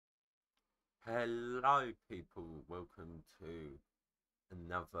Hello, people. Welcome to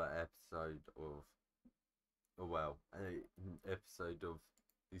another episode of, an episode of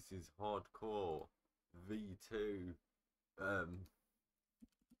This Is Hardcore V2. Um,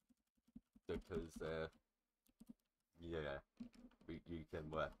 because yeah, you can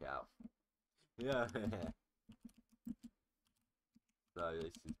work out. Yeah. So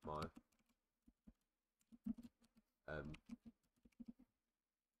this is my um.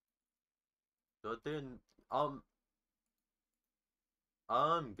 So I didn't. I'm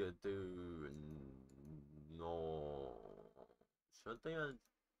gonna do no. Should I do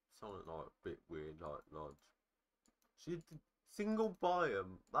something like a bit weird, like should single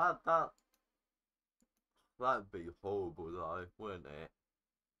biome that'd be horrible though, wouldn't it?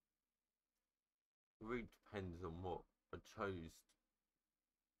 It really depends on what I chose.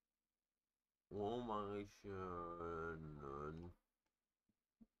 Formation and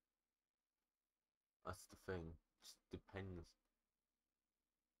that's the thing. Just depends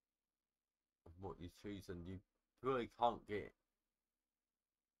on what you choose, and you really can't get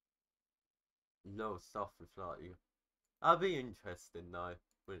low stuff with like you. That'd be interesting though,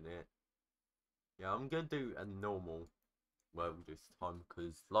 wouldn't it? Yeah, I'm gonna do a normal world this time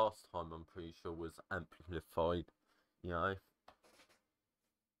because last time I'm pretty sure was amplified. You know,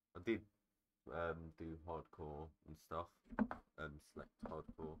 I did do hardcore and stuff. Select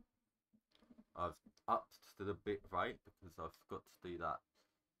hardcore. I've upped to the bit rate because I forgot to do that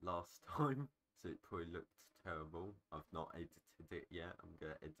last time, so it probably looked terrible. I've not edited it yet. I'm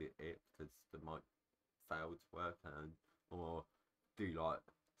gonna edit it because the mic failed to work, and or do like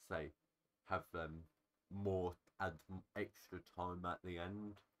say have more add extra time at the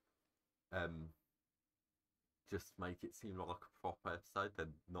end. Um, just make it seem like a proper episode,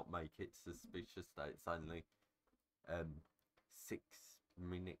 and not make it suspicious that it's only um 6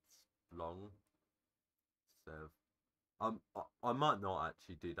 minutes long. So I might not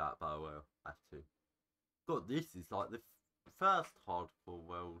actually do that, but I will have to. God, this is like the first hardcore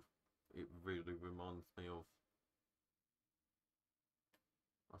world. It really reminds me of.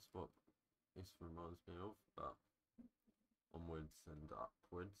 That's what this reminds me of, but onwards and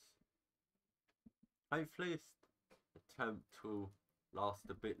upwards. Hopefully, this attempt will last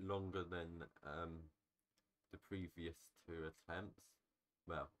a bit longer than the previous two attempts.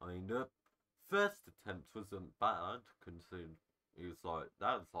 Well, I mean, the first attempt wasn't bad, considering it was like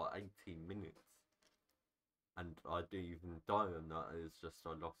that was like 18 minutes, and I didn't even die on that. It's just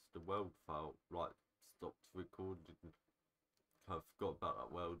I lost the world file, like stopped recording, I forgot about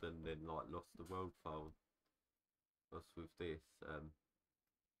that world, and then like lost the world file. That's with this. Um,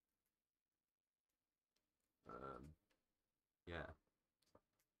 yeah,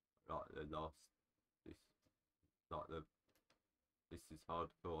 like the last this, like the this is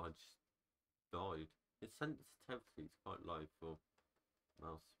hardcore. I just died. Its sensitivity is quite low for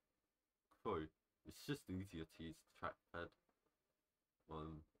mouse crew. It's just easier to use the trackpad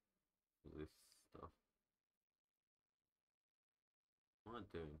on this stuff. What am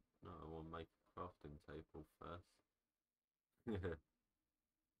I doing? No, I want to make a crafting table first.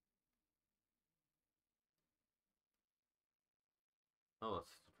 Oh,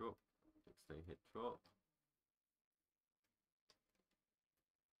 that's the drop. Next thing, hit drop.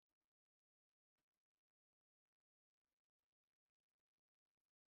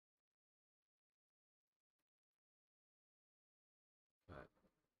 Okay.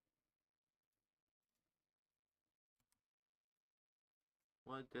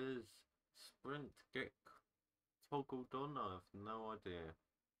 Why does sprint get toggled on? I have no idea.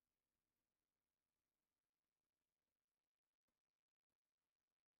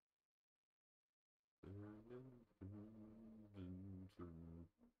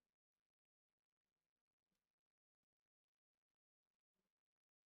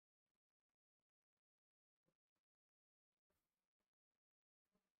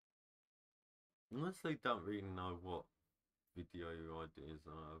 Unless they don't really know what video ideas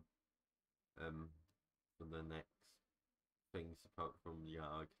are for the next things apart from yeah,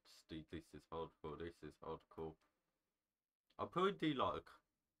 I could just do this is hardcore, this is hardcore. I'll probably do like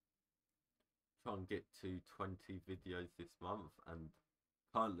try and get to 20 videos this month, and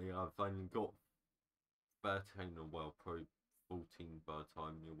currently I've only got 13, or well, probably 14 by the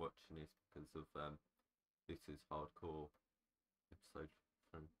time you're watching this because of this is hardcore episode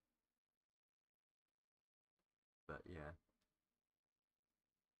 3. But yeah.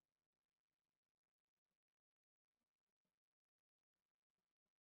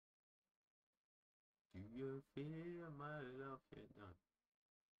 Do you feel my love? No.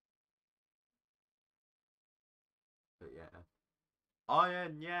 But yeah.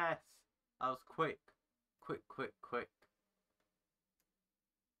 Iron, yes! That was quick. Quick, quick, quick.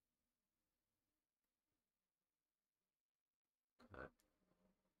 Okay.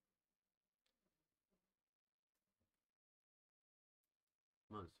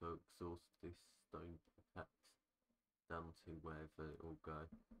 Might as well exhaust this stone effect down to wherever it will go.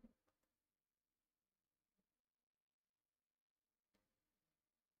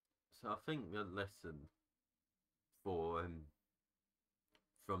 So I think the lesson for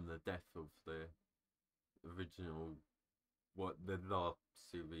from the death of the original the last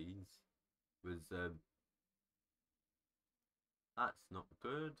series was that's not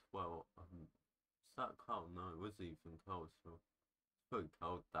good. Well, is that cold? No, it was even cold. So it's pretty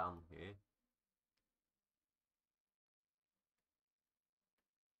cold down here.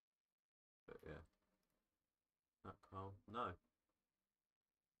 But yeah, that cold? No.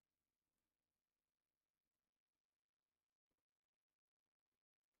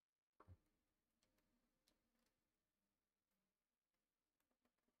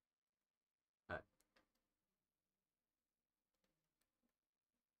 Okay.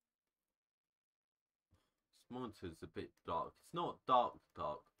 Monster's a bit dark. It's not dark,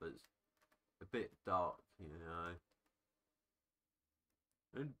 but it's a bit dark, you know.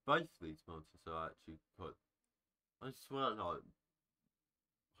 And both of these monsters are actually quite. I swear, like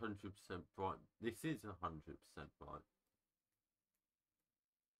 100% bright. This is 100% bright.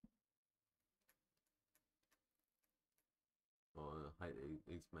 Oh, I hate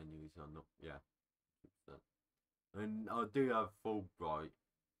these menus are not. Yeah, 100%. And I do have full bright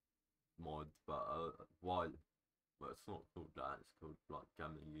mod, but white. Well, it's not called that. It's called like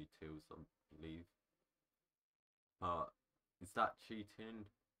Gamma Utils, I believe. But is that cheating?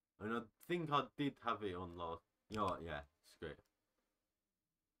 And I think I did have it on last. Oh yeah, screw it.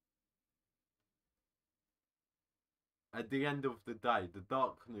 At the end of the day, the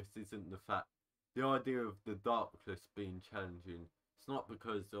darkness isn't the fact. The idea of the darkness being challenging. It's not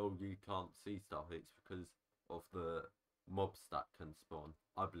because you can't see stuff. It's because of the mobs that can spawn.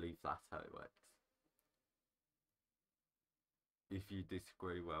 I believe that's how it works. If you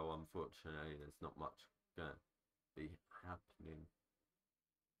disagree, well, unfortunately, there's not much going to be happening.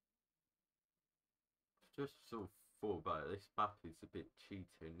 Just sort of thought about it. This map is a bit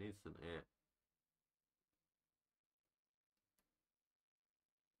cheating, isn't it?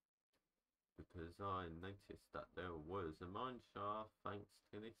 Because I noticed that there was a mine shaft thanks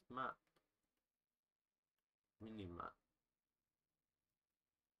to this map. Mini map.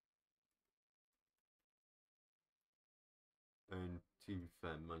 And to be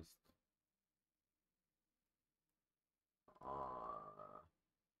fair, most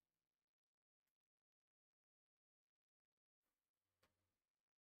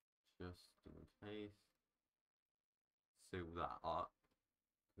just in case, seal that up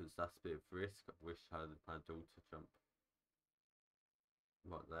because that's a bit of risk. I wish I had had auto jump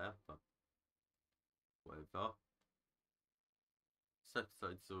right there, but whatever. This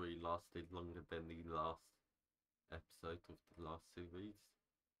episode's already lasted longer than the last episode of the last series,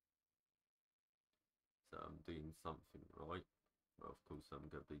 so I'm doing something right. Well, of course I'm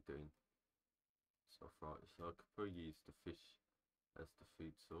going to be doing stuff right, so I could probably use the fish as the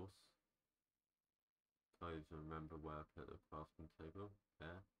food source. Can't even remember where I put the crafting table.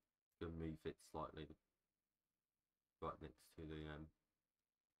 Yeah, gonna move it slightly right next to the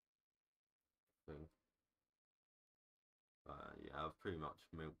thing. Yeah, I've pretty much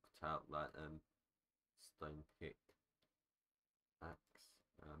milked out that stone pick axe.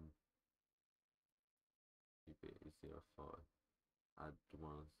 Keep it easier if I add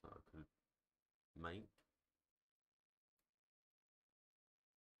ones that I could make.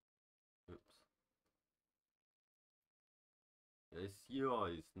 Oops. Yeah, this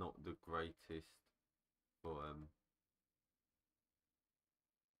UI is not the greatest for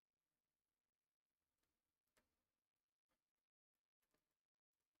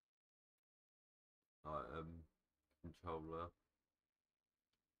controller.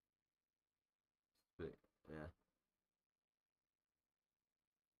 But yeah.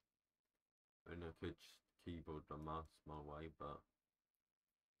 And I could keyboard and mouse my way, but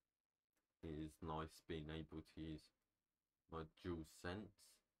it is nice being able to use my dual sense.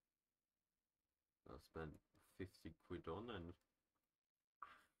 I spent 50 quid on,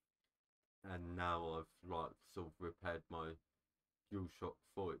 and now I've like sort of repaired my DualShock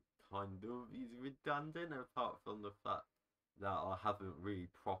 4. It kind of is redundant, apart from the fact that I haven't really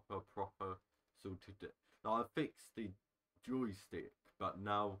proper sorted it. Now I fixed the joystick, but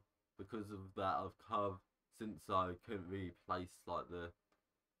now because of that I've kind of, since I couldn't really place like the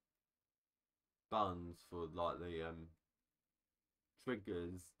buttons for like the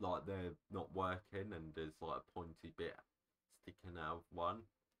triggers, like, they're not working and there's like a pointy bit sticking out of one.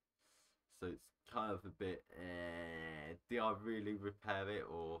 So it's kind of a bit, do I really repair it,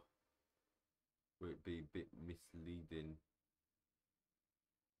 or would it be a bit misleading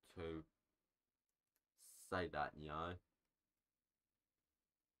to say that, you know?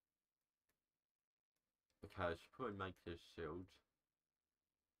 Okay, I should probably make a shield.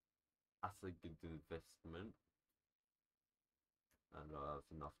 That's a good investment. And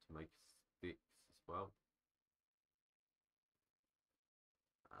that's enough to make sticks as well.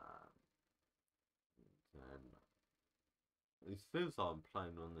 And it feels like I'm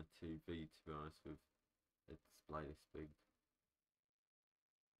playing on the TV, to be honest, with a display this big.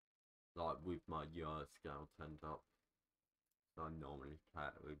 Like with my UI scale turned up. So I normally play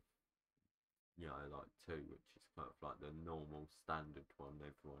it with, you know, like 2, which is kind of like the normal standard one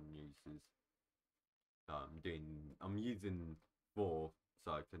everyone uses. I'm using 4,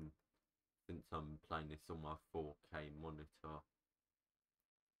 so I can, since I'm playing this on my 4K monitor.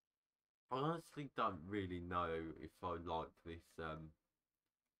 I honestly don't really know if I like this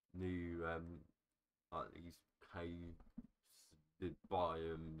new like these caves, the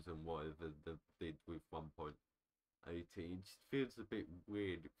biomes and whatever they did with 1.18. It just feels a bit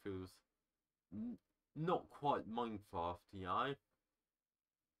weird. It feels not quite Minecraft, you know.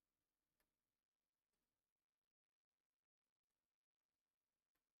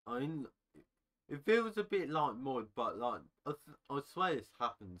 I mean, it feels a bit like mod, but like I swear this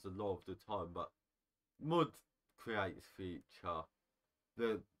happens a lot of the time. But mod creates feature.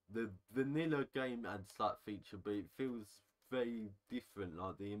 The vanilla game adds that feature, but it feels very different.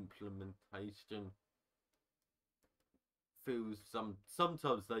 Like the implementation feels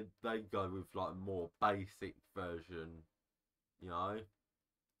sometimes they go with like a more basic version, you know.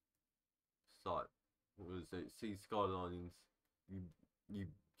 It's like, what was it? Sea Skylines, you you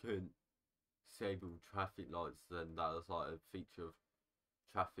couldn't disable traffic lights, and that was like a feature of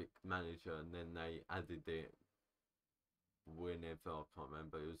Traffic Manager, and then they added it whenever, I can't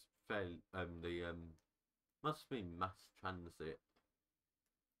remember. It was fairly the must have been Mass Transit.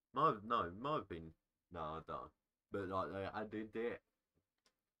 Might have been, no, I don't. But like they added it,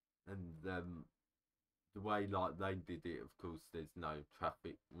 and the way like they did it, of course, there's no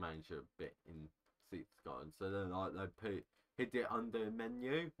Traffic Manager bit in Six Gardens, so then like they hid it under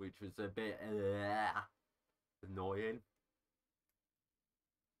menu, which was a bit annoying.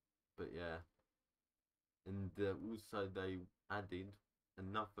 But yeah, and also they added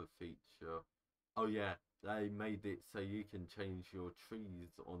another feature. Oh yeah, they made it so you can change your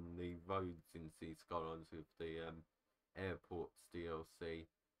trees on the roads in Sea Skylines with the airports DLC.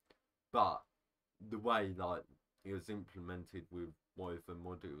 But the way like it was implemented with whatever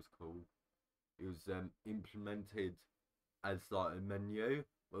mod it was called, it was implemented as like a menu.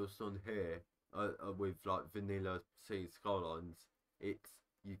 Whilst on here, with like vanilla Sea Skylines, it's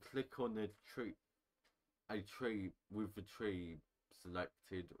you click on a tree with the tree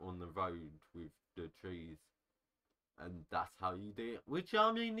selected on the road with the trees, and that's how you do it. Which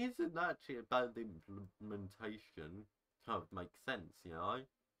I mean isn't actually a bad implementation. Kind of makes sense, you know.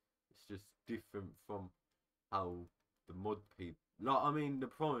 It's just different from how the mod people. Like, I mean, the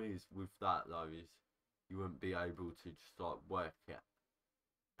problem is with that though is you wouldn't be able to just like work it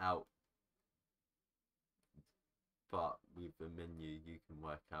out. But with the menu, you can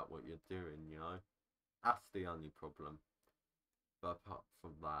work out what you're doing. You know, that's the only problem. But apart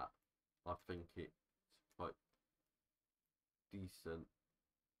from that, I think it's quite decent.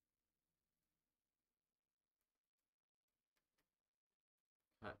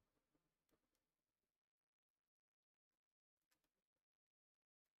 Okay.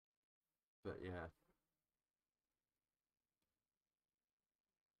 But yeah,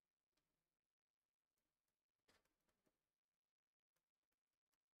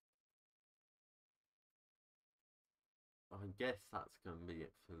 I guess that's going to be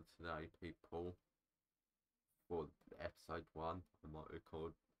it for today, people. For episode 1, I might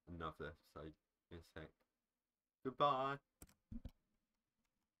record another episode in a sec. Goodbye.